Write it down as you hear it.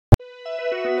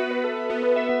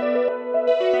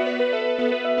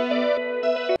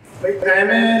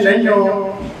एवें नहीं हो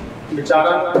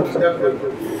विचारां पूछदा कोई,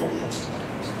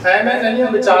 एवें नहीं हो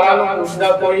विचारां पूछदा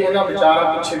कोई, इन्हां विचारां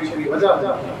पिछे भी कोई वजह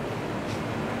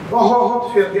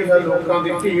बहुत फिरदी है लोकां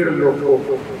दी भीड़ लोको,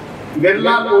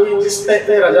 विरला कोई जिस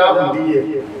ते रजा हुंदी है,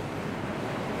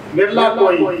 विरला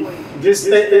कोई जिस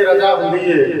ते रजा हुंदी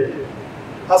है।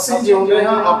 असीं जिउंदे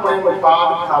हां अपने मुफाद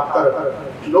खातर,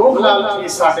 लोक लालच भी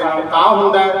साडे नाल तां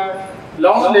हुंदा है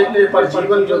लाउण लेके, पर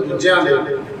जीवन जो दूजियां दे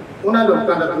उन्हां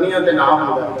लोकां दा दुनिया ते नाम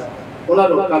हुंदा है, उन्हां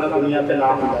लोकां दा दुनिया ते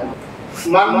नाम हुंदा है।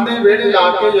 मन दे वेड़े ला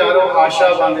के यारो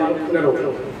आशावाद दे रुख न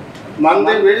रोको, मन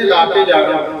दे वेड़े ला के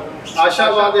यारो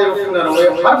आशावाद दे रुख न रोए,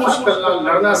 हर मुश्किल नाल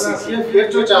लड़ना सीखिए फिर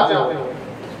जो चाहे हो।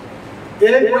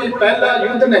 ये कोई पहला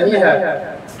युद्ध नहीं है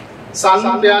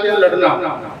सानू प्यारे लड़ना,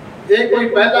 ये कोई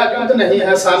पहला युद्ध नहीं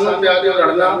है सानू प्यारे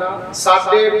लड़ना,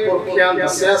 साडे पुरखियां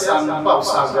दस्सिया सानू भव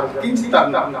सागर किंज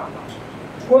तरना।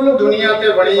 कुल दुनिया ते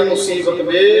बड़ी मुसीबत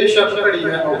बेशक घड़ी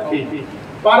है औखी,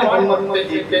 पर हिम्मत ते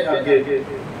एके अगे,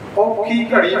 औखी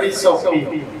घड़ी भी सौखी।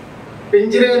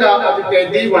 पिंजरे दा अज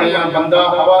कैदी बनिया बंदा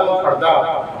हवा नूं फड़दा,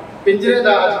 पिंजरे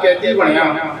दा अज कैदी बनिया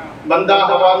बंदा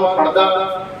हवा नूं फड़दा,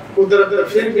 कुदरत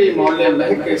फिर भी मौले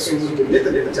महके सूरज नित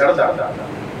नित चढ़दा।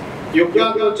 युगां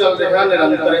तो चल रहा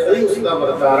निरंतर यही उसका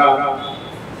वरतारा,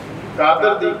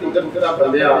 कादर दी कुदरत दा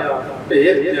बंदिया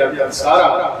भेद दिया कर सारा।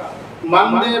 मन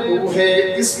दे बूहे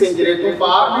इस पिंजरे तो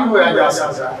पार भी होया जा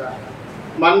सकता है,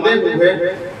 मन दे बूहे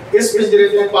इस पिंजरे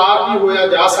तो पार भी होया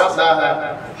जा सकता है,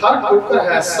 हर ठोकर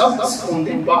है सब सुकून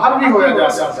दी बाहर भी होया जा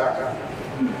सकता है।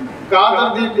 कादर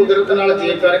दी कुदरत नाल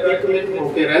जेकर इकमिक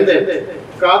होके रहंदे,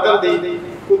 कादर दी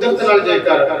कुदरत नाल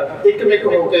जेकर इकमिक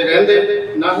होके रहंदे,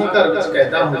 ना ही घर विच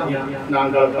कैदा होंदियां, ना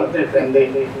गल कंधे पैंदे,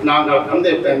 ना गल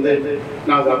कंधे पैंदे,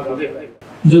 ना गल कंधे पैंदे।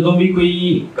 ਜਦੋਂ ਵੀ ਕੋਈ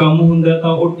ਕੰਮ ਹੁੰਦਾ ਤਾਂ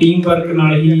ਉਹ ਟੀਮ ਵਰਕ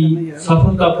ਨਾਲ ਹੀ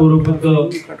ਸਫਲਤਾਪੂਰਵਕ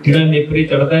ਜਿਹੜਾ ਨੇਪਰੇ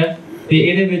ਚੜ੍ਹਦਾ ਹੈ। ਤੇ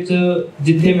ਇਹਦੇ ਵਿੱਚ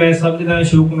ਜਿੱਥੇ ਮੈਂ ਸਮਝਦਾ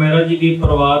ਅਸ਼ੋਕ ਮਹਿਰਾ ਜੀ ਦੇ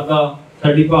ਪਰਿਵਾਰ ਦਾ,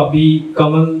 ਸਾਡੀ ਭਾਬੀ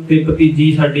ਕਮਲ ਤੇ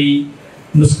ਭਤੀਜੀ ਸਾਡੀ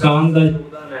ਮੁਸਕਾਨ ਦਾ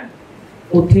ਯੋਗਦਾਨ ਹੈ,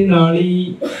 ਉੱਥੇ ਨਾਲ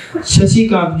ਹੀ ਸ਼ਸ਼ੀ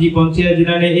ਕਾਂਤ ਜੀ ਪਹੁੰਚੇ ਆ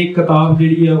ਜਿਨ੍ਹਾਂ ਨੇ ਇਹ ਕਿਤਾਬ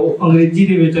ਜਿਹੜੀ ਹੈ ਉਹ ਅੰਗਰੇਜ਼ੀ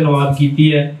ਦੇ ਵਿੱਚ ਅਨੁਵਾਦ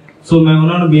ਕੀਤੀ ਹੈ। ਸੋ ਮੈਂ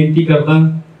ਉਹਨਾਂ ਨੂੰ ਬੇਨਤੀ ਕਰਦਾ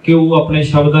ਕਿ ਉਹ ਆਪਣੇ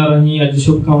ਸ਼ਬਦਾਂ ਰਾਹੀਂ ਅੱਜ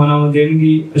ਸ਼ੁਭਕਾਮਨਾਵਾਂ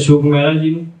ਦੇਣਗੇ ਅਸ਼ੋਕ ਮਹਿਰਾ ਜੀ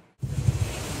ਨੂੰ।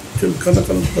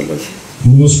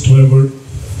 Most revered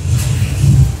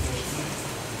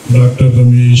Dr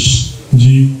Ramesh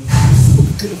ji,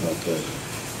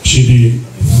 Shri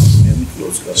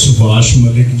Subhash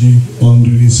Malik ji,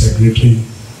 Honorary Secretary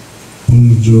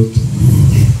Punarjot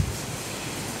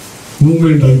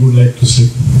movement, I would like to say,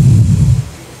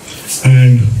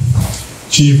 and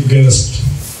chief guest,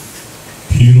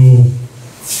 hero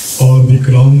or the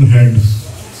crown head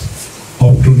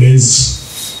of today's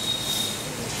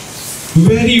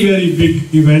very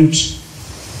big event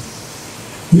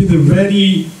with a very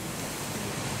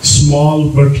small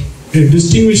but a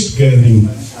distinguished gathering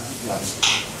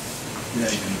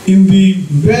in the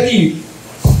very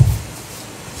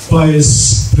pious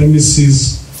premises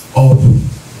of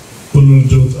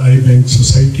Punarjot Eye Bank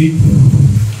Society.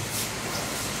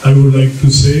 I would like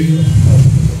to say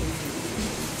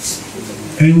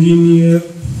Engineer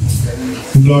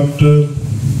Dr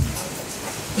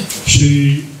Shri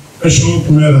Ashok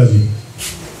Mehra ji.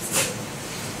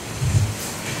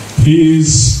 He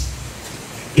is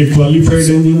a qualified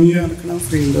engineer,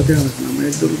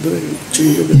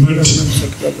 but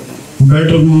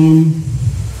better known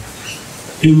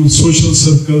in social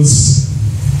circles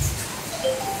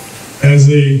as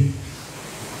a,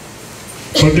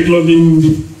 particularly in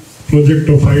the project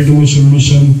of high donation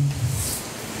mission,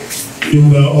 in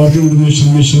the organ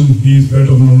donation mission, he is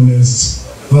better known as,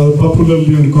 well,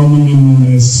 popularly and commonly known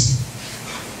as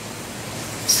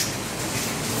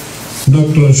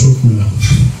Dr. Ashok Mehra.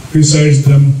 Besides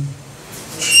them,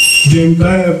 the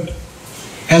entire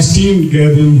esteemed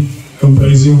gathering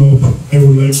comprising of, I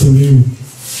would like to name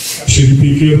Shri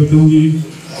P.K. Ratan ji,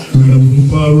 Madam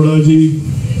Rupa Arora ji,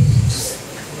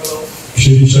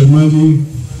 Shri Sharma ji,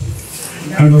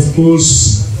 and of course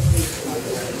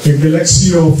a galaxy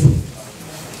of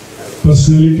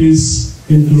personalities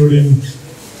including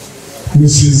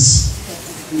Mrs.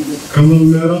 Kamal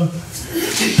Mehra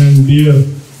and dear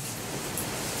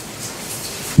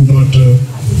daughter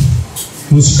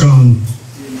Muskan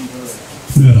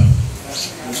Mehra.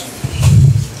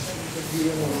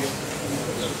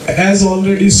 As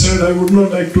already said, I would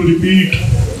not like to repeat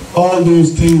all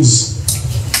those things,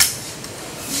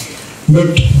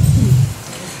 but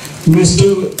Mr.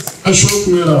 Ashok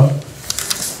Mehra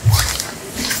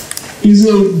is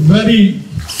a very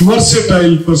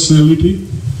versatile personality,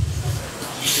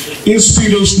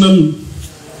 inspirational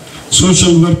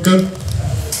social worker,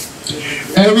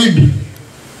 avid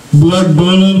blood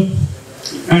donor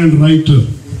and writer.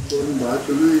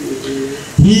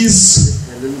 He is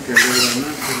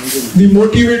the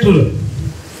motivator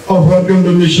of organ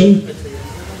donation,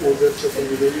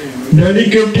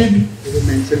 dedicated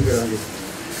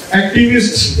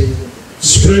activist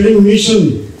spreading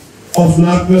mission of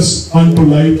darkness unto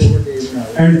light,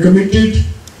 and committed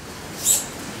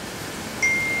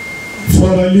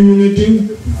for eliminating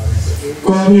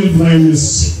corneal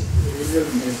blindness.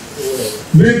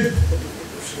 With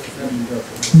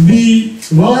the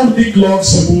round-the-clock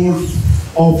support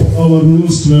of our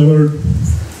most revered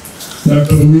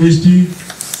Dr. Ramesh ji,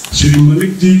 Shri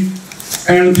Malik ji,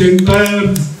 and the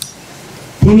entire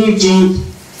Punarjot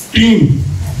team,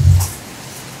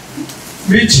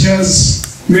 which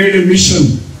has made a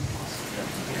mission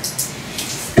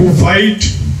to fight,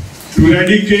 to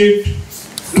eradicate,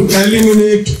 to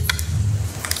eliminate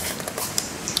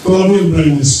corneal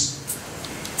blindness.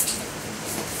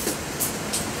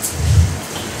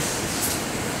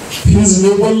 His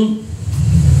noble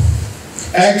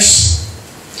acts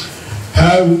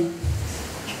have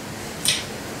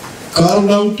carved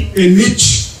out a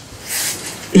niche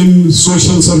in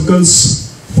social circles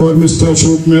for Mr.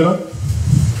 Ashok Mehra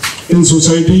in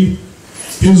society.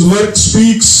 His work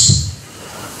speaks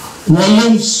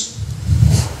volumes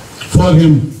for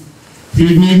him.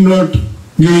 He need not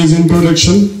give his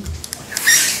introduction.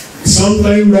 Some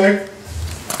time back,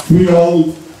 we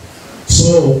all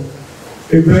saw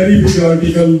a very big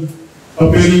article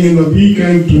appearing in the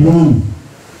Weekend Tribune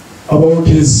about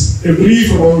a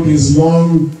brief about his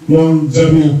long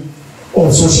journey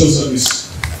of social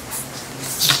service.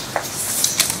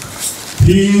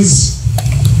 He is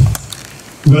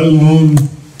well known,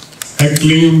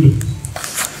 acclaimed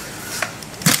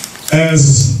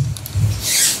as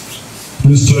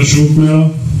Mr. Ashok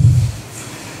Mehra.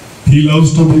 He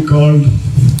loves to be called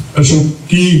Ashok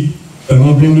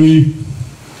Mehra,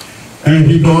 and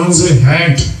he dons a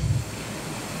hat.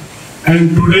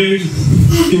 And today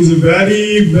is a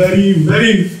very, very,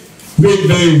 very big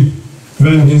day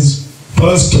when his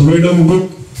first maiden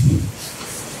book,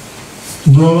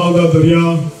 Dona da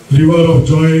Darya, River of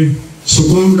Joy,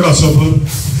 Sukun Ka Safar,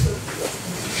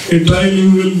 a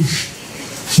trilingual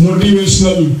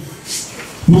motivational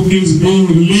book is being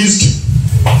released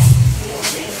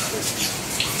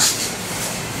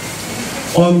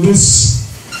on this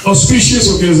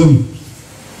auspicious occasion.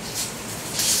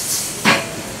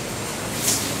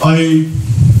 I,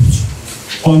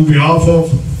 on behalf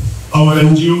of our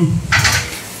NGO,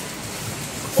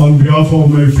 on behalf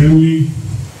of my family,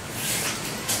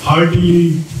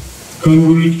 heartily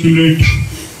congratulate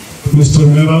Mr.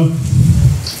 Mehra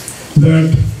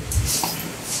that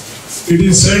it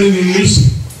is said in English,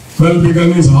 well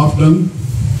begun is half done.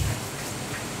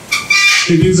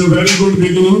 It is a very good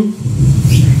beginning,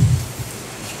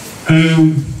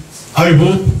 and I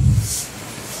hope,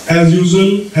 as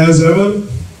usual, as ever,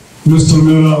 Mr.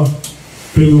 Mehra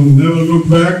will never look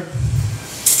back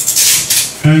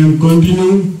and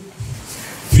continue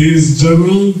his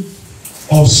journey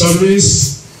of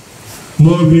service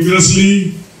more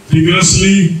vigorously,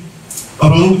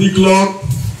 around the clock,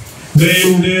 day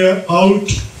in, day out.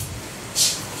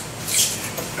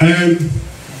 And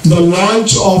the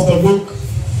launch of the book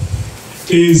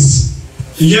is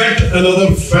yet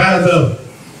another feather.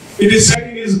 It is set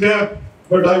in his cap,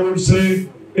 but I would say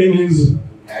in his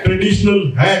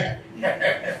traditional hat,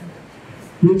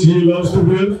 which he loves to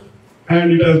wear,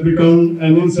 and it has become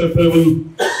an inseparable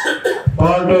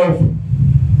part of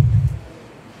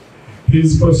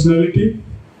his personality.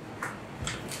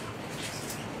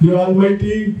 The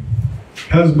Almighty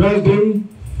has blessed him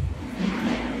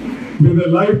with a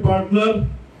life partner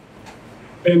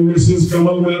in Mrs.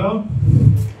 Kamal Mehra.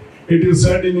 It is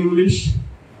said in English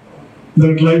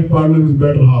that life partner is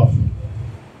better half.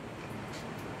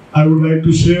 I would like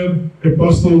to share a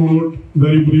personal note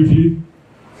very briefly.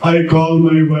 I call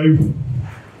my wife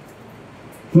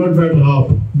not better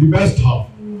half, the best half.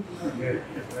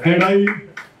 And I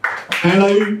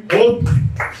hope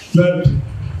that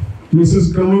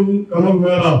Mrs. Kamal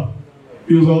Mehra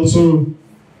is also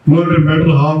not a better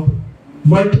half,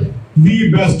 but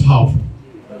the best half.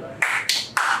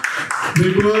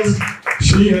 Because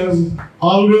she has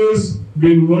always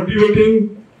been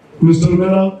motivating Mr.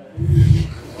 Mehra,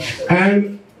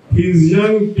 and his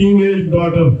young teenage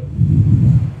daughter,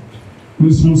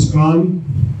 Ms. Muskan,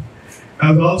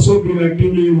 has also been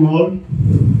actively involved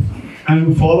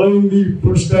and following the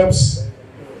footsteps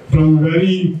from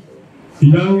very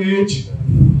young age.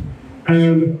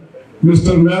 And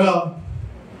Mr. Mehra,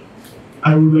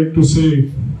 I would like to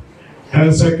say,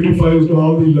 has sacrificed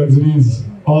all the luxuries,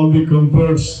 all the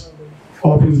comforts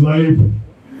of his life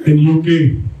in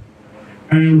UK,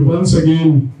 and once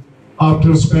again,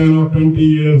 after a span of 20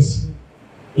 years,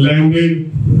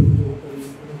 landed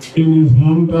in his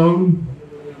hometown,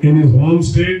 in his home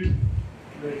state,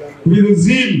 with a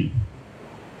zeal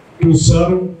to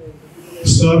serve,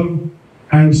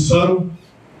 and serve.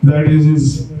 That is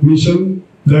his mission,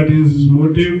 that is his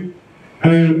motive,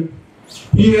 and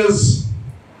he has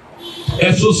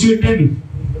associated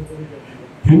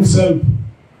himself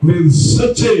with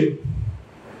such a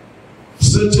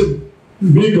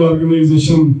big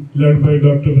organization led by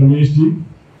Dr. Ramesh ji,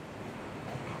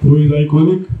 who is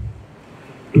iconic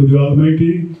to the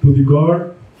Almighty, to the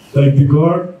God, like the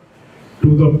God,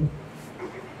 to the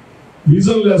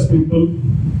visionless people.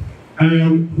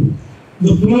 And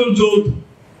the Punarjot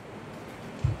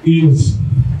is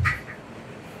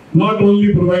not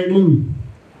only providing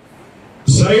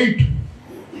sight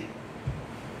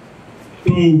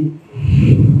to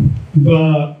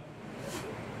the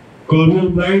corneal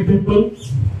blind people,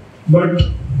 but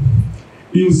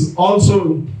is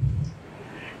also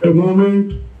a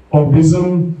moment of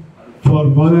vision for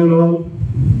one and all.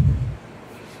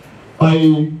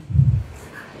 I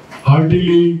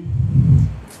heartily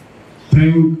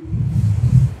thank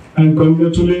and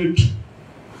congratulate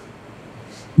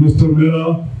Mr.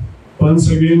 Mehra once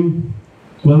again,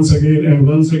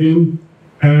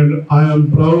 and I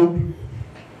am proud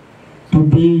to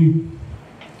be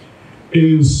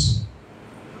his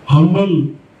humble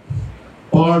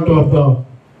part of the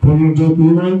Punarjot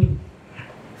movement,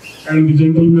 and the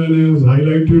gentleman has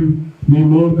highlighted me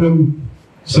more than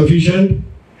sufficient.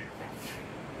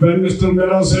 When Mr.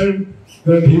 Mehra said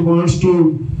that he wants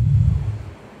to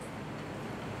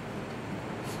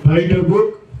write a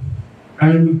book,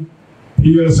 and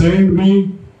he assigned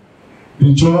me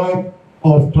the job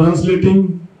of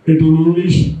translating it in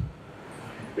English,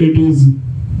 it is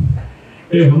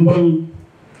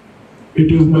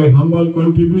my humble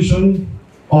contribution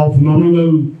of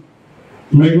nominal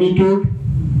magnitude,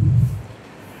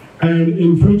 and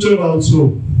in future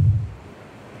also,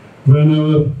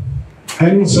 whenever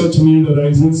any such need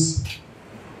arises,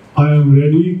 I am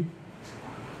ready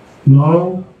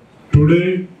now,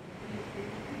 today,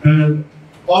 and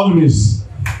always.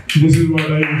 This is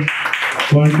what I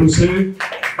want to say,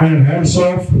 and hats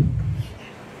off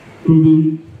to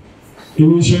the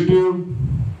initiative,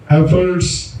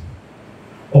 efforts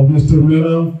of Mr.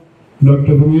 Mehra,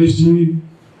 Dr. Ramesh ji,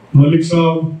 Malik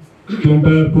Saab, the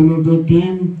entire Punarjot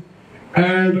team,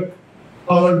 and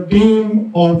our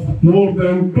team of more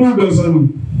than 24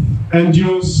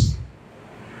 NGOs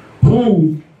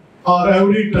who are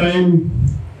every time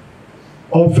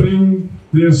offering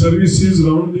their services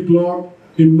round the clock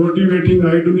in motivating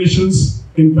eye donations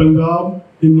in Punjab,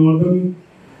 in northern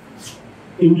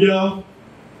India.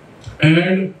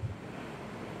 And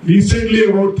recently,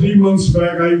 about 3 months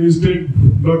back, I visited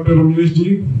Dr. Ramesh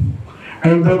ji,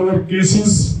 and there were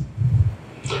cases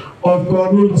of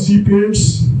corneal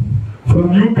recipients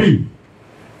from UP.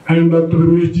 And Dr.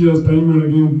 Ramesh ji has time and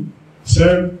again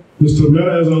said, Mr.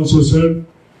 Mehra has also said,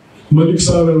 Malik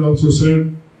Sahab has also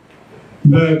said,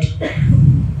 that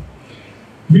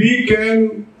we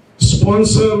can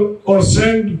sponsor or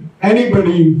send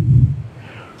anybody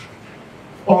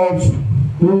of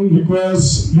whom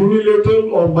requires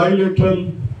unilateral or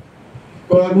bilateral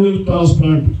corneal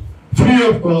transplant free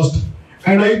of cost.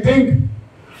 And I think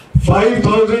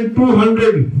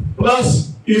 5,200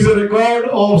 plus is a record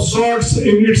of sorts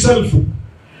in itself,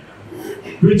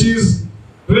 which is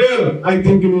rare, I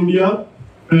think, in India.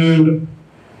 And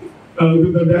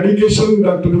with the dedication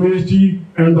Dr. Ramesh ji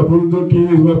and the Punarjot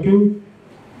team is working,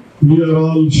 we are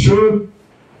all sure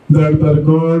that the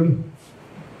record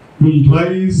will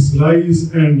rise.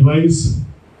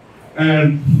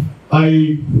 And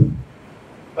I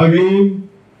again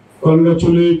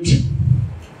congratulate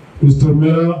Mr.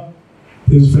 Mehra,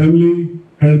 his family,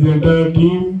 and the entire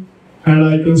team, and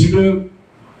I consider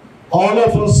all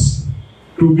of us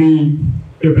to be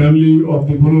a family of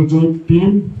the Punarjot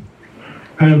team.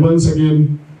 And once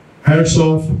again, hats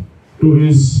off to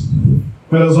his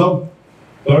Mehra Sahab.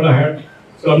 ਤੁਹਾਡਾ head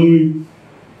ਸਾਨੂੰ ਵੀ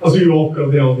ਅਸੀਂ ਰੋਕ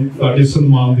ਕਰਦੇ ਹਾਂ ਉਹਦੀ ਤੁਹਾਡੇ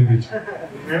ਸਨਮਾਨ ਦੇ ਵਿੱਚ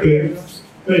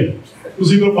ਤੇ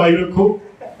ਤੁਸੀਂ ਤਾਂ ਪਾਈ ਰੱਖੋ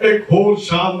ਇੱਕ ਹੋਰ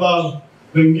ਸ਼ਾਨਦਾਰ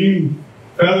ਰੰਗੀਨ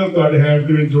ਪੈਦਲ ਤੁਹਾਡੇ ਹੈਡ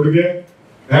ਦੇ ਵਿੱਚ ਜੁੜ ਗਿਆ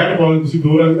ਹੈਡ ਪਾਉਣ ਤੁਸੀਂ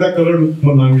ਦੋ ਰੰਗ ਦਾ ਕਲਰ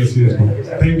ਮੰਨਾਂਗੇ ਅਸੀਂ ਇਸ ਨੂੰ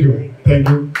ਥੈਂਕ ਯੂ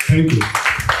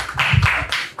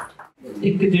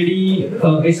ਇੱਕ ਜਿਹੜੀ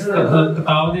ਇਸ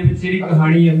ਕਿਤਾਬ ਦੇ ਵਿੱਚ ਜਿਹੜੀ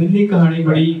ਕਹਾਣੀ ਹੈ ਮਿੰਨੀ ਕਹਾਣੀ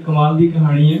ਬੜੀ ਕਮਾਲ ਦੀ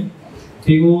ਕਹਾਣੀ ਹੈ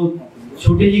ਤੇ ਉਹ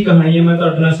ਛੋਟੀ ਜਿਹੀ ਕਹਾਣੀ ਹੈ ਮੈਂ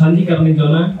ਤੁਹਾਡੇ ਨਾਲ ਸਾਂਝੀ ਕਰਨੀ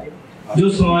ਚਾਹੁੰਦਾ ਜੋ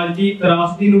ਸਮਾਜ ਦੀ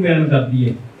ਤਰਾਸਦੀ ਨੂੰ ਬਿਆਨ ਕਰਦੀ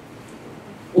ਹੈ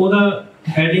ਉਹਦਾ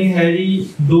ਹੈਡਿੰਗ ਹੈ ਜੀ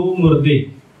ਦੋ ਮੁਰਦੇ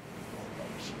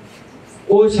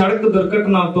ਉਹ ਸੜਕ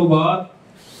ਦੁਰਘਟਨਾ ਤੋਂ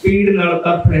ਬਾਅਦ ਪੀੜ ਨਾਲ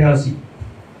ਤੜਫ ਰਿਹਾ ਸੀ।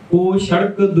 ਉਹ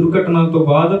ਸੜਕ ਦੁਰਘਟਨਾ ਤੋਂ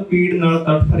ਬਾਅਦ ਪੀੜ ਨਾਲ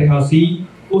ਤੜਫ ਰਿਹਾ ਸੀ।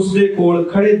 ਉਸ ਦੇ ਕੋਲ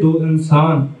ਖੜੇ ਦੋ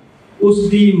ਇਨਸਾਨ ਉਸ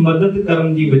ਦੀ ਮਦਦ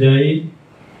ਕਰਨ ਦੀ ਬਜਾਏ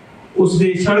ਉਸ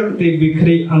ਦੇ ਸੜਕ ਤੇ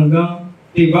ਬਿਖਰੇ ਅੰਗਾਂ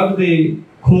ਤੇ ਵਗਦੇ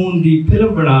ਖੂਨ ਦੀ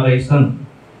ਫਿਲਮ ਬਣਾ ਰਹੇ ਸਨ।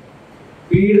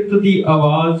 ਪੀੜਤ ਦੀ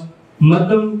ਆਵਾਜ਼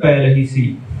ਮੱਧਮ ਪੈ ਰਹੀ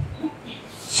ਸੀ।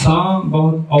 ਸਾਹ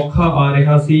ਬਹੁਤ ਔਖਾ ਆ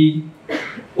ਰਿਹਾ ਸੀ।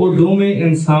 ਉਹ ਦੋਵੇਂ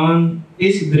ਇਨਸਾਨ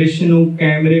ਇਸ ਦ੍ਰਿਸ਼ ਨੂੰ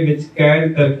ਕੈਮਰੇ ਵਿੱਚ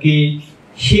ਕੈਦ ਕਰਕੇ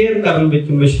ਸ਼ੇਅਰ ਕਰਨ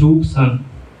ਵਿੱਚ ਮਸ਼ਰੂਫ ਸਨ।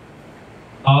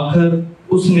 ਆਖਰ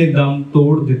ਉਸਨੇ ਦਮ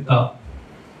ਤੋੜ ਦਿੱਤਾ।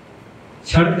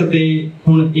 ਸੜਕ ਤੇ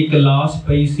ਹੁਣ ਇੱਕ ਲਾਸ਼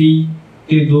ਪਈ ਸੀ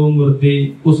ਤੇ ਦੋ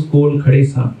ਮੁਰਦੇ ਉਸ ਕੋਲ ਖੜੇ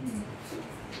ਸਨ।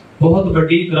 ਬਹੁਤ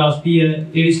ਵੱਡੀ ਤਰਾਸਦੀ ਹੈ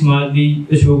ਜਿਹੜੀ ਸਮਾਜ ਦੀ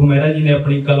ਅਸ਼ੋਕ ਮਹਿਰਾ ਜੀ ਨੇ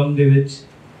ਆਪਣੀ ਕਲਮ ਦੇ ਵਿੱਚ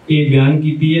ਇਹ ਬਿਆਨ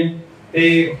ਕੀਤੀ ਹੈ।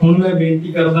 ਤੇ ਹੁਣ ਮੈਂ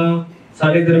ਬੇਨਤੀ ਕਰਦਾ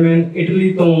ਸਾਡੇ ਦਰਮਿਆਨ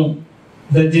ਇਟਲੀ ਤੋਂ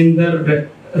ਦਲਜਿੰਦਰ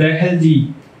ਰਹਿਲ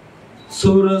ਜੀ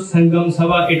ਸੁਰ ਸੰਗਮ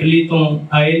ਸਭਾ ਇਟਲੀ ਤੋਂ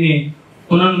ਆਏ ਨੇ।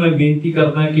 ਉਹਨਾਂ ਨੂੰ ਮੈਂ ਬੇਨਤੀ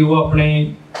ਕਰਦਾ ਕਿ ਉਹ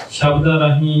ਆਪਣੇ ਸ਼ਬਦਾਂ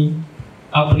ਰਾਹੀਂ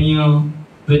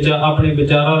ਆਪਣੇ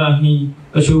ਵਿਚਾਰਾਂ ਰਾਹੀਂ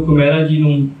ਅਸ਼ੋਕ ਮਹਿਰਾ ਜੀ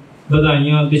ਨੂੰ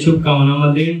ਵਧਾਈਆਂ ਤੇ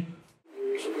ਸ਼ੁਭਕਾਮਨਾਵਾਂ ਦੇਣ।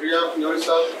 ਸ਼ੁਕਰੀਆ ਪਿਓਰ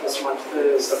ਸਾਹਿਬ ਇਸ ਮੰਚ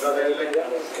ਤੇ ਸੱਦਾ ਦੇਣ ਲਈ।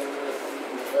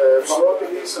 ਬਹੁਤ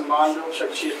ਹੀ ਸਨਮਾਨਯੋਗ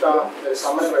ਸ਼ਖਸੀਅਤਾਂ ਮੇਰੇ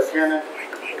ਸਾਹਮਣੇ ਬੈਠੀਆਂ ਨੇ।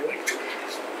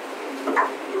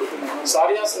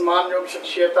 ਸਾਰੀਆਂ ਸਨਮਾਨਯੋਗ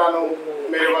ਸ਼ਖਸੀਅਤਾਂ ਨੂੰ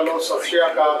ਮੇਰੇ ਵੱਲੋਂ ਸਤਿ ਸ਼੍ਰੀ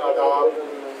ਅਕਾਲ, ਆਦਾਬ,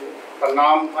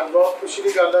 ਪ੍ਰਣਾਮ। ਅੱਜ ਬਹੁਤ ਖੁਸ਼ੀ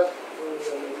ਦੀ ਗੱਲ ਹੈ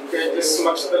ਕਿ ਜਿਸ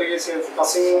ਮਕਸਦ ਲਈ ਅਸੀਂ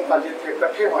ਅੱਜ ਇੱਥੇ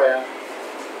ਇਕੱਠੇ ਹੋਏ ਹਾਂ,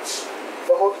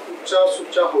 ਬਹੁਤ ਉੱਚਾ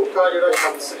ਸੁੱਚਾ ਹੋਕਾ ਜਿਹੜਾ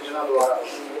ਸ਼ਬਦ ਸਿਰਜਣਾ ਦੁਆਰਾ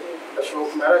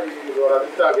ਅਸ਼ੋਕ ਮਹਿਰਾ ਜੀ ਦੁਆਰਾ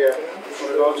ਦਿੱਤਾ ਗਿਆ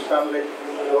ਉਹਨੂੰ ਰੋਜ਼ ਕਰਨ ਲਈ,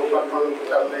 ਲੋਕ ਅਰਪਣ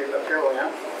ਕਰਨ ਲਈ ਇਕੱਠੇ ਹੋਏ ਹਾਂ।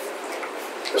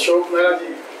 ਅਸ਼ੋਕ ਮਹਿਰਾ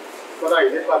ਜੀ ਵਧਾਈ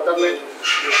ਦੇ ਪਾਤਰ ਨੇ।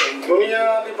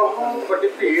 ਦੁਨੀਆ ਦੀ ਬਹੁਤ ਵੱਡੀ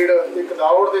ਭੀੜ ਇੱਕ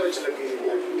ਦੌੜ ਦੇ ਵਿੱਚ ਲੱਗੀ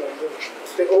ਹੋਈ ਹੈ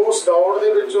ਤੇ ਉਸ ਦੌੜ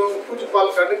ਦੇ ਵਿੱਚੋਂ ਕੁਝ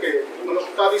ਪਲ ਕੱਢ ਕੇ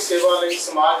ਮਨੁੱਖਤਾ ਦੀ ਸੇਵਾ ਲਈ,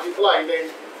 ਸਮਾਜ ਦੀ ਭਲਾਈ ਲਈ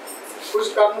ਕੁਝ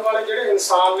ਕਰਨ ਵਾਲੇ ਜਿਹੜੇ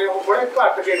ਇਨਸਾਨ ਨੇ ਉਹ ਬੜੇ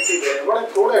ਘੱਟ ਗਿਣਤੀ ਦੇ ਨੇ, ਬੜੇ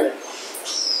ਥੋੜ੍ਹੇ ਨੇ।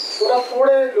 ਉਹਨਾਂ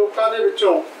ਥੋੜ੍ਹੇ ਲੋਕਾਂ ਦੇ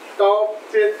ਵਿੱਚੋਂ ਟੌਪ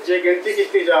ਤੇ ਜੇ ਗਿਣਤੀ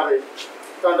ਕੀਤੀ ਜਾਵੇ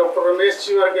ਤਾਂ ਡਾਕਟਰ ਰਮੇਸ਼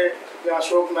ਜੀ ਵਰਗੇ ਜਾਂ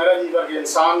ਅਸ਼ੋਕ ਮਹਿਰਾ ਜੀ ਵਰਗੇ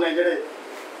ਇਨਸਾਨ ਨੇ ਜਿਹੜੇ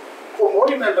ਉਹ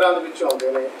ਮੋਹਰੀ ਮੈਂਬਰਾਂ ਦੇ ਵਿੱਚੋਂ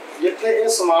ਆਉਂਦੇ ਨੇ। ਜਿੱਥੇ ਇਹ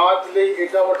ਸਮਾਜ ਲਈ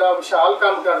ਏਡਾ ਵੱਡਾ ਵਿਸ਼ਾਲ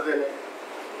ਕੰਮ ਕਰਦੇ ਨੇ,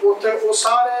 ਉੱਥੇ ਉਹ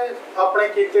ਸਾਰੇ ਆਪਣੇ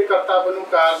ਕੀਤੇ ਕਰਤੱਵ ਨੂੰ,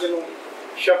 ਕਾਰਜ ਨੂੰ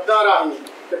ਸ਼ਬਦਾਂ ਰਾਹੀਂ,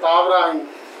 ਕਿਤਾਬ ਰਾਹੀਂ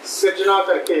ਸਿਰਜਣਾ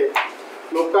ਕਰਕੇ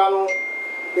ਲੋਕਾਂ ਨੂੰ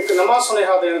ਇੱਕ ਨਵਾਂ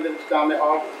ਸੁਨੇਹਾ ਦੇਣ ਦੇ ਵਿੱਚ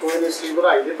ਕਾਮਯਾਬ ਹੋਏ ਨੇ। ਇਸ ਲਈ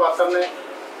ਵਧਾਈ ਦੇ ਪਾਤਰ ਨੇ।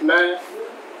 ਮੈਂ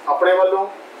ਆਪਣੇ ਵੱਲੋਂ,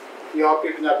 ਯੂਰਪੀ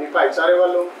ਪੰਜਾਬੀ ਭਾਈਚਾਰੇ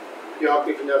ਵੱਲੋਂ,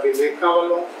 ਯੂਰਪੀ ਪੰਜਾਬੀ ਲੇਖਕਾਂ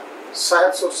ਵੱਲੋਂ,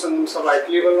 ਸਾਹਿਤ ਸੁਰ ਸੰਗਮ ਸਭਾ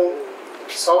ਇਟਲੀ ਵੱਲੋਂ,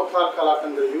 ਸਾਊਥ ਹਾਲ ਕਲਾ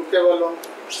ਕੇਂਦਰ UK ਵੱਲੋਂ,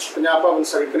 ਪੰਜਾਬ ਭਵਨ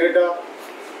ਸਰੀ ਕੈਨੇਡਾ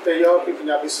ਤੇ ਯੂਰਪੀ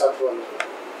ਪੰਜਾਬੀ ਸਾਥ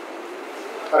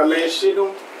ਵੱਲੋਂ ਰਮੇਸ਼ ਜੀ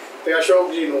ਨੂੰ ਤੇ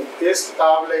ਅਸ਼ੋਕ ਜੀ ਨੂੰ ਇਸ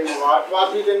ਕਿਤਾਬ ਲਈ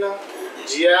ਮੁਬਾਰਕਬਾਦ ਵੀ ਦੇਣਾ,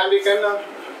 ਜੀ ਆਇਆਂ ਵੀ ਕਹਿਣਾ।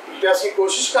 ਤੇ ਅਸੀਂ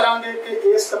ਕੋਸ਼ਿਸ਼ ਕਰਾਂਗੇ ਕਿ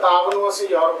ਇਸ ਕਿਤਾਬ ਨੂੰ ਅਸੀਂ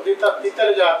ਯੂਰਪ ਦੀ ਧਰਤੀ ਤੇ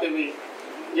ਲਿਜਾ ਕੇ ਵੀ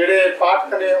ਜਿਹੜੇ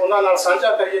ਪਾਠਕ ਨੇ ਉਹਨਾਂ ਨਾਲ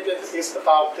ਸਾਂਝਾ ਕਰੀਏ ਤੇ ਇਸ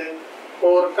ਕਿਤਾਬ ਤੇ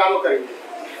ਹੋਰ ਕੰਮ ਕਰੀਏ।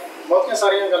 ਬਹੁਤੀਆਂ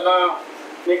ਸਾਰੀਆਂ ਗੱਲਾਂ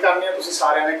ਨਹੀਂ ਕਰਨੀਆਂ, ਤੁਸੀਂ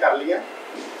ਸਾਰਿਆਂ ਨੇ ਕਰ ਲਈਆਂ।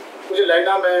 ਕੁਝ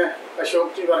ਲਾਈਨਾਂ ਮੈਂ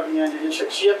ਅਸ਼ੋਕ ਜੀ ਵਰਗੀਆਂ ਜਿਹੜੀਆਂ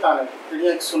ਸ਼ਖਸੀਅਤਾਂ ਨੇ,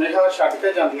 ਜਿਹੜੀਆਂ ਇੱਕ ਸੁਨੇਹਾ ਛੱਡ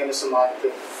ਕੇ ਜਾਂਦੀਆਂ ਨੇ ਸਮਾਜ ਤੇ,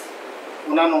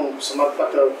 ਉਹਨਾਂ ਨੂੰ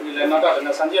ਸਮਰਪਿਤ ਕੁਝ ਲਾਈਨਾਂ ਤੁਹਾਡੇ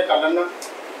ਨਾਲ ਸਾਂਝੀਆਂ ਕਰ ਲੈਣਾ।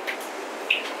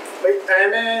 ਬਈ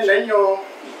ਐਵੇਂ ਨਹੀਂ ਹੋ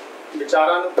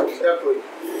ਵਿਚਾਰਾਂ ਨੂੰ ਪੁੱਛਦਾ ਕੋਈ,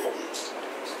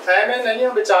 ਐਵੇਂ ਨਹੀਂ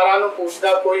ਹੋ ਵਿਚਾਰਾਂ ਨੂੰ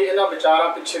ਪੁੱਛਦਾ ਕੋਈ, ਇਹਨਾਂ ਵਿਚਾਰਾਂ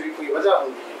ਪਿੱਛੇ ਵੀ ਕੋਈ ਵਜ੍ਹਾ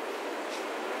ਹੁੰਦੀ ਹੈ।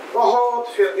 ਬਹੁਤ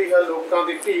ਫਿਰਦੀ ਹੈ ਲੋਕਾਂ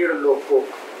ਦੀ ਭੀੜ ਲੋਕੋ,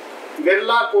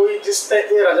 ਵਿਰਲਾ ਕੋਈ ਜਿਸ ਤੇ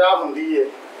ਇਹ ਰਜਾ ਹੁੰਦੀ ਹੈ,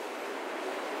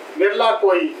 ਵਿਰਲਾ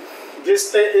ਕੋਈ ਜਿਸ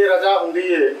ਤੇ ਇਹ ਰਜਾ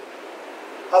ਹੁੰਦੀ ਹੈ।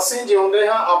 ਅਸੀਂ ਜਿਉਂਦੇ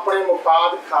ਹਾਂ ਆਪਣੇ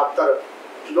ਮੁਫਾਦ ਖਾਤਰ,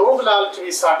 ਲੋਭ ਲਾਲਚ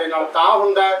ਵੀ ਸਾਡੇ ਨਾਲ ਤਾਂ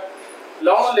ਹੁੰਦਾ ਹੈ।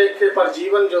 ਲਾਉਣ ਲੇਖੇ ਪਰ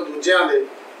ਜੀਵਨ ਜੋ ਦੂਜਿਆਂ ਦੇ,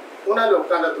 ਉਹਨਾਂ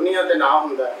ਲੋਕਾਂ ਦਾ ਦੁਨੀਆ ਤੇ ਨਾ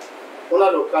ਹੁੰਦਾ ਹੈ,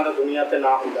 ਉਹਨਾਂ ਲੋਕਾਂ ਦਾ ਦੁਨੀਆ ਤੇ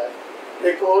ਨਾ ਹੁੰਦਾ ਹੈ।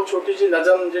 ਇੱਕ ਹੋਰ ਛੋਟੀ ਜਿਹੀ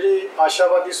ਨਜ਼ਮ ਜਿਹੜੀ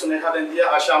ਆਸ਼ਾਵਾਦੀ ਸੁਨੇਹਾ ਦਿੰਦੀ ਹੈ।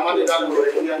 ਆਸ਼ਾਵਾਂ ਦੀ ਗੱਲ ਹੋ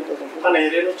ਰਹੀ ਹੈ।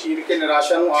 ਹਨੇਰੇ ਨੂੰ ਚੀਰ ਕੇ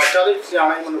ਨਿਰਾਸ਼ਾ ਨੂੰ ਆਸ਼ਾ ਦੇ ਵਿੱਚ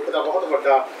ਜਾਣਾ ਹੀ ਮਨੁੱਖ ਦਾ ਬਹੁਤ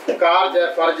ਵੱਡਾ ਕਾਰਜ ਹੈ,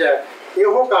 ਫਰਜ਼ ਹੈ।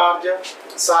 ਇਹੋ ਕਾਰਜ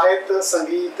ਸਾਹਿਤ,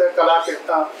 ਸੰਗੀਤ, ਕਲਾ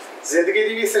ਕਿਰਤਾਂ ਜ਼ਿੰਦਗੀ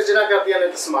ਦੀ ਵੀ ਸਿਰਜਣਾ ਕਰਦੀਆਂ ਨੇ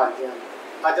ਤੇ ਸਮਾਜ ਦੀਆਂ।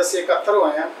 ਅੱਜ ਅਸੀਂ ਇਕੱਤਰ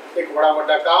ਹੋਏ ਹਾਂ, ਇੱਕ ਬੜਾ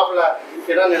ਵੱਡਾ ਕਾਫਲਾ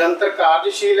ਜਿਹੜਾ ਨਿਰੰਤਰ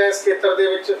ਕਾਰਜਸ਼ੀਲ ਹੈ ਇਸ ਖੇਤਰ ਦੇ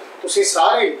ਵਿੱਚ। ਤੁਸੀਂ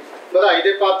ਸਾਰੇ ਵਧਾਈ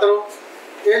ਦੇ ਪਾਤਰ ਹੋ।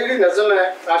 ਇਹ ਜਿਹੜੀ ਨਜ਼ਮ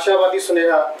ਹੈ ਆਸ਼ਾਵਾਦੀ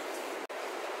ਸੁਨੇਹਾ,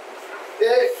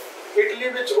 ਇਹ ਇਟਲੀ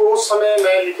ਵਿੱਚ ਉਸ ਸਮੇਂ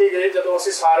ਮੈਂ ਲਿਖੀ ਗਈ ਜਦੋਂ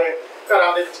ਅਸੀਂ ਸਾਰੇ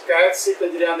ਘਰਾਂ ਦੇ ਵਿੱਚ ਕੈਦ ਸੀ,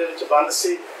 ਪਿੰਜਰਿਆਂ ਦੇ ਵਿੱਚ ਬੰਦ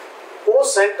ਸੀ। ਉਹ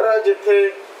ਸੈਂਟਰ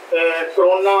ਜਿੱਥੇ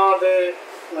ਕਰੋਨਾ ਦੇ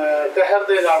ਕਹਿਰ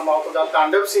ਦੇ ਨਾਲ ਮੌਤ ਦਾ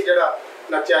ਤਾਂਡਵ ਸੀ ਜਿਹੜਾ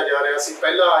ਨੱਚਿਆ ਜਾ ਰਿਹਾ ਸੀ।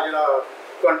 ਪਹਿਲਾ ਜਿਹੜਾ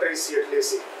ਕੰਟਰੀ ਸੀ ਇਟਲੀ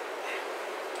ਸੀ।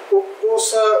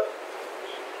 ਉਸ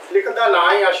ਲਿਖਣ ਦਾ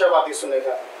ਨਾਂ ਹੀ ਆਸ਼ਾਵਾਦੀ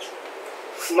ਸੁਨੇਹਾ।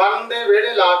 ਮਨ ਦੇ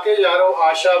ਵਿਹੜੇ ਲਾ ਕੇ ਯਾਰੋ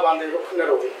ਆਸ਼ਾਵਾਂ ਦੇ ਰੁੱਖ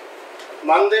ਨਰੋਏ,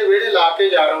 ਮਨ ਦੇ ਵਿਹੜੇ ਲਾ ਕੇ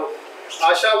ਯਾਰੋ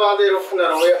ਆਸ਼ਾਵਾਂ ਦੇ ਰੁੱਖ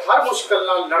ਨਰੋਏ। ਹਰ ਮੁਸ਼ਕਿਲ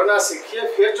ਨਾਲ ਲੜਨਾ ਸਿੱਖੀਏ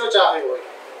ਫਿਰ ਜੋ ਚਾਹੇ ਹੋਏ।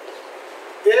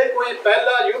 ਇਹ ਕੋਈ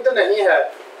ਪਹਿਲਾ ਯੁੱਧ ਨਹੀਂ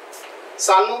ਹੈ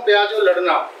ਸਾਨੂੰ ਪਿਆ ਜੋ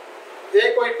ਲੜਨਾ,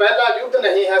 ਇਹ ਕੋਈ ਪਹਿਲਾ ਯੁੱਧ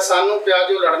ਨਹੀਂ ਹੈ ਸਾਨੂੰ ਪਿਆ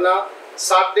ਜੋ ਲੜਨਾ।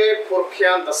 साडे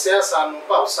पुरखियां दस्या सानू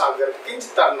भव सागर किंज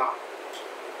तरना।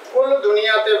 कुल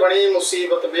दुनिया ते बनी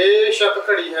मुसीबत बेशक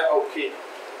घड़ी है औखी,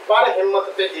 पर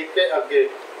हिम्मत ते एके अगे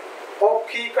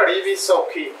औखी घड़ी भी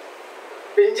सौखी।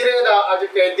 पिंजरे दा अज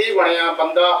कैदी बनिया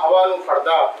बंदा हवा नू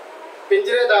फड़दा,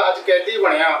 पिंजरे दा अज कैदी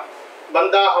बनिया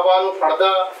बंदा हवा नू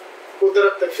फड़दा।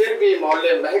 कुदरत फिर भी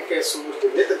मौले महके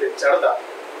सूरज नित ते चढ़दा।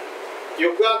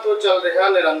 युगां तो चल रहा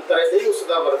निरंतर यही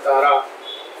उसका वरतारा।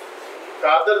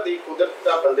 कादर दी कुदरत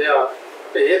दा बंदिया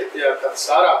भेद पिया कर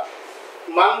सारा।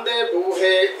 मन दे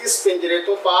बूहे इस पिंजरे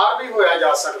तो पार भी होया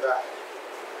जा सकता है,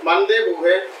 मन दे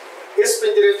बूहे इस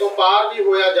पिंजरे तो पार भी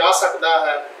होया जा सकता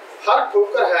है। हर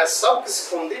ठोकर है सब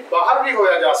सिखाउंदी बाहर भी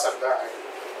होया जा सकता है।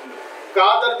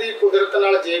 कादर दी कुदरत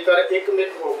नाल जेकर एक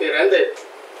मिक होके रहिंदे,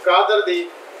 कादर दी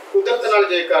कुदरत नाल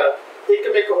जेकर एक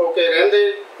मिक होके रहिंदे,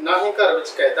 ना ही घर विच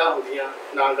कैदा हुंदियां,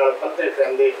 ना गल फंदे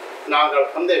पैंदे, ना गल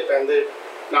फंदे पैंदे,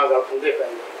 ना गल फंदे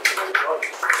पैंदे।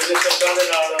 इन्हां शब्दां दे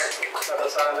नाल साडा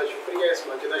सारिआं दा शुक्रिया, इस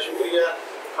मंच दा शुक्रिया।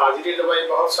 हाजिरी लवाई,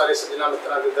 बहुत सारे सज्जना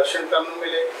मित्रां दे दर्शन करन नूं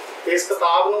मिले। इस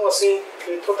किताब नूं असीं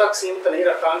इत्थों तक सीमित नहीं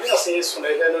रखांगे, असीं इस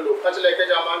सुनेहे नूं लोकां 'च लैके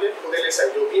जावांगे। उहदे लई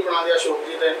सहयोगी बनांदे अशोक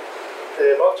जी दे,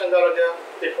 ते बहुत चंगा लग्गिआ।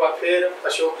 एक बार फिर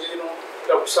अशोक जी नूं,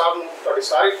 डॉक्टर साहब नूं, तुहाडी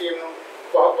सारी टीम नूं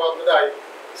बहुत बहुत बधाई।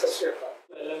 सत श्री अकाल।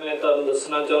 पहले मैं तुहानूं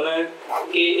दसना चाहुंदा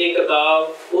कि ये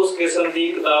किताब उस किस्म की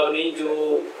किताब नहीं जो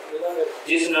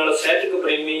जिस नाल साहित्यक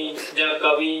प्रेमी या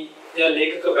कवि या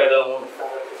लेखक पैदा होण।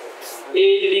 ये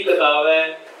जिहड़ी किताब है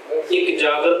एक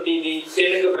जागृति की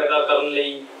चिन्ह पैदा करने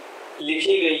लई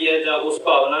लिखी गई है, या उस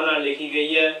भावना नाल लिखी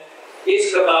गई है।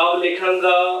 इस किताब लिखण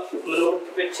दा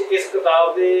मनोरथ पिछे, इस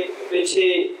किताब दे पिछे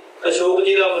अशोक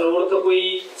जी का मनोरथ कोई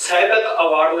साहित्यक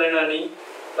अवार्ड लेना नहीं,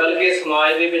 बल्कि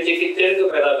समाज दे विच एक चिन्ह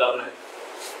पैदा करना है।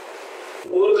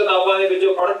 होर किताबां दे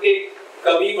विचों पढ़ के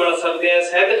कवि बन सकते हैं,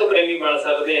 साहित्यक प्रेमी बन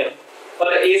सकते हैं,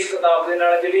 पर इस किताब दे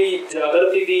नाल जिहड़ी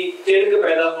जागृति की चिन्ह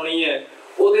पैदा होनी है,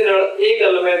 ਉਹਦੇ ਨਾਲ ਇਹ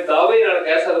ਗੱਲ ਮੈਂ ਦਾਅਵੇ ਨਾਲ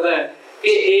ਕਹਿ ਸਕਦਾ ਹਾਂ ਕਿ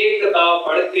ਇਹ ਕਿਤਾਬ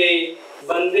ਪੜ੍ਹ ਕੇ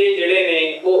ਬੰਦੇ ਜਿਹੜੇ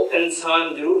ਨੇ ਉਹ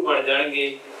ਇਨਸਾਨ ਜ਼ਰੂਰ ਬਣ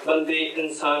ਜਾਣਗੇ, ਬੰਦੇ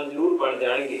ਇਨਸਾਨ ਜ਼ਰੂਰ ਬਣ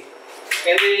ਜਾਣਗੇ।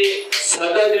 ਕਹਿੰਦੇ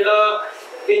ਸਾਡਾ ਜਿਹੜਾ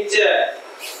ਪਿੱਚ ਹੈ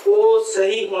ਉਹ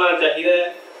ਸਹੀ ਹੋਣਾ ਚਾਹੀਦਾ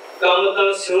ਹੈ। ਕੰਮ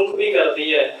ਤਾਂ ਸਿਉਂਖ ਵੀ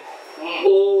ਕਰਦੀ ਹੈ,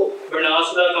 ਉਹ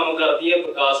ਵਿਨਾਸ਼ ਦਾ ਕੰਮ ਕਰਦੀ ਹੈ,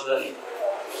 ਵਿਕਾਸ ਦਾ ਨਹੀਂ।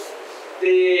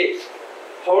 ਤੇ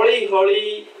ਹੌਲੀ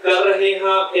ਹੌਲੀ ਕਰ ਰਹੇ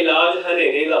ਹਾਂ ਇਲਾਜ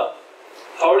ਹਨੇਰੇ ਦਾ,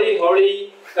 ਹੌਲੀ ਹੌਲੀ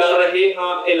कर रहे हाँ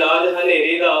इलाज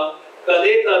हनेरे दा।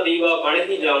 कदे तां दीवा बन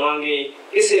ही जावांगे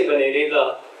किसे बनेरे दा,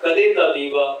 कदे तां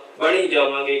दीवा बन ही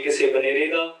जावांगे किसे बनेरे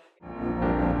दा।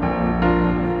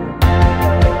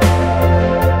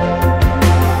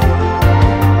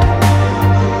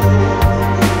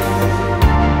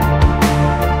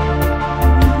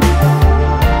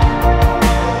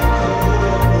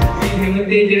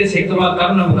 बेहिम्मते जिहड़े सिकवा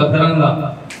करन मुकद्दरां दा,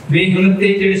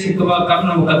 बेहिम्मते जिहड़े सिकवा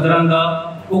करन मुकद्दरां दा।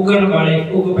 उगण वाले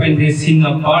उग पैंदे सीना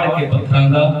पाड़ के पत्थरां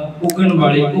दा, उगण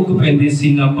वाले उग पैंदे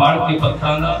सीना पाड़ के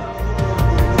पत्थरां दा।